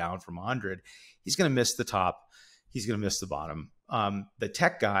the way down from 100. He's going to miss the top. He's going to miss the bottom. The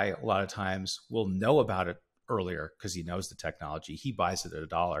tech guy, a lot of times, will know about it earlier because he knows the technology. He buys it at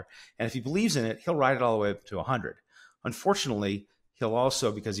 $1. And if he believes in it, he'll ride it all the way up to 100. Unfortunately, he'll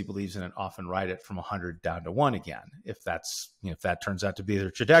also, because he believes in it, often ride it from 100 down to 1 again, if that turns out to be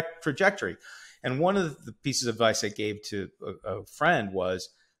their trajectory. And one of the pieces of advice I gave to a friend was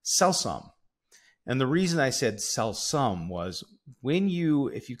sell some. And the reason I said sell some was,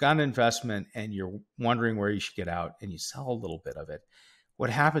 if you've got an investment and you're wondering where you should get out, and you sell a little bit of it, what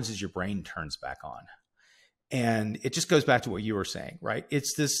happens is your brain turns back on. And it just goes back to what you were saying, right?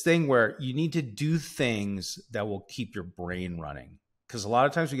 It's this thing where you need to do things that will keep your brain running. Because a lot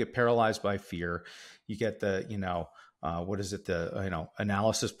of times we get paralyzed by fear. You get the, what is it? The,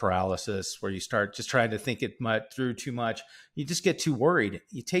 analysis paralysis, where you start just trying to think it through too much. You just get too worried.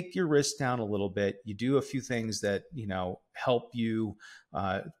 You take your risk down a little bit. You do a few things that, help you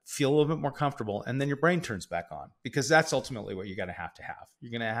feel a little bit more comfortable. And then your brain turns back on, because that's ultimately what you're going to have.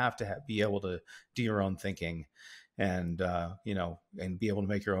 You're going to have be able to do your own thinking, and, and be able to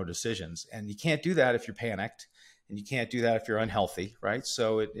make your own decisions. And you can't do that if you're panicked. And you can't do that if you're unhealthy, right?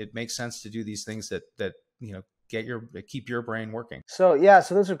 So it makes sense to do these things that keep your brain working. So yeah,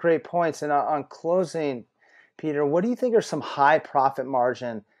 so those are great points. And on closing, Peter, what do you think are some high profit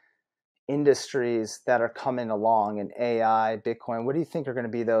margin industries that are coming along in AI, Bitcoin? What do you think are going to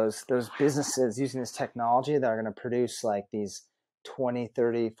be those businesses using this technology that are going to produce like these 20,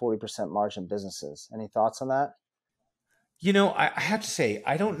 30, 40% margin businesses? Any thoughts on that? I have to say,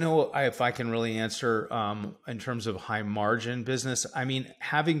 I don't know if I can really answer in terms of high margin business. I mean,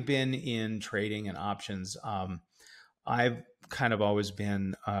 having been in trading and options, I've kind of always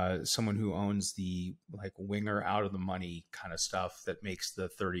been someone who owns the like winger out of the money kind of stuff that makes the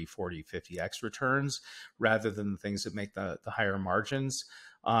 30, 40, 50x returns rather than the things that make the higher margins.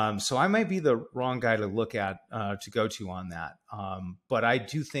 So I might be the wrong guy to look at to go to on that. But I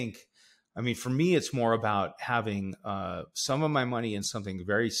do think, I mean, for me, it's more about having some of my money in something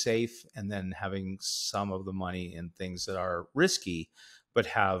very safe and then having some of the money in things that are risky, but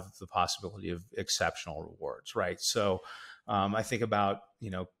have the possibility of exceptional rewards, right? So I think about,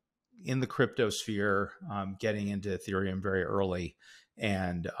 in the crypto sphere, getting into Ethereum very early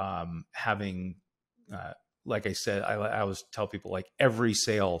and having, like I said, I always tell people like every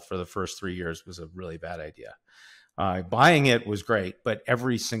sale for the first 3 years was a really bad idea. Buying it was great, but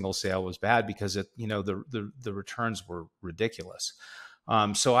every single sale was bad because the returns were ridiculous.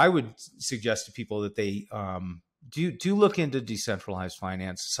 So I would suggest to people that they do look into decentralized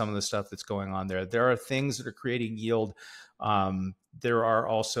finance, some of the stuff that's going on there. There are things that are creating yield. There are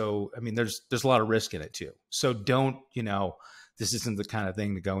also, I mean, there's a lot of risk in it too. So don't, this isn't the kind of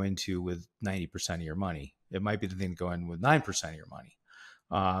thing to go into with 90% of your money. It might be the thing to go in with 9% of your money.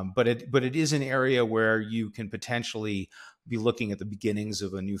 But it is an area where you can potentially be looking at the beginnings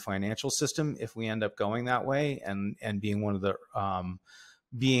of a new financial system if we end up going that way, and being one of the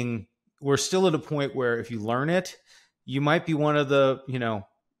we're still at a point where if you learn it, you might be one of the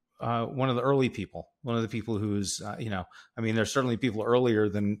one of the early people, one of the people who's I mean, there's certainly people earlier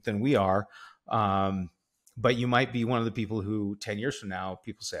than we are. But you might be one of the people who 10 years from now,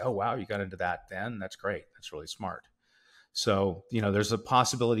 people say, oh, wow, you got into that then. That's great. That's really smart. So, there's a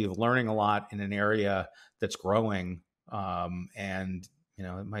possibility of learning a lot in an area that's growing. And,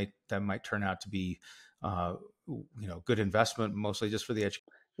 that might turn out to be, good investment, mostly just for the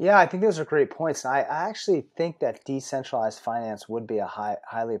education. Yeah, I think those are great points. I actually think that decentralized finance would be a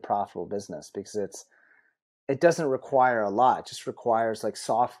highly profitable business because it doesn't require a lot. It just requires like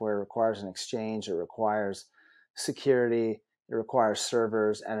software, it requires an exchange, it requires security, it requires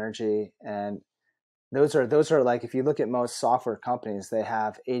servers, energy, and those are like, if you look at most software companies, they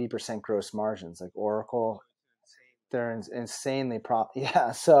have 80% gross margins. Like Oracle, they're insanely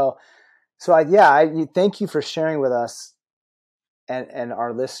Yeah, thank you for sharing with us and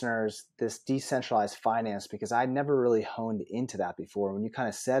our listeners this decentralized finance, because I never really honed into that before. When you kind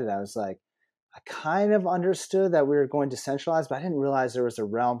of said it, I was like, I kind of understood that we were going decentralized, but I didn't realize there was a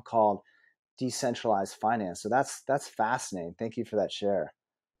realm called decentralized finance. So that's fascinating. Thank you for that share.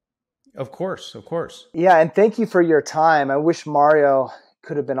 Of course, of course. Yeah, and thank you for your time. I wish Mario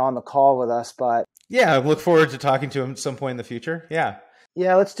could have been on the call with us, but yeah, I look forward to talking to him at some point in the future. Yeah.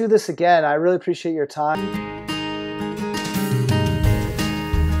 Yeah, let's do this again. I really appreciate your time.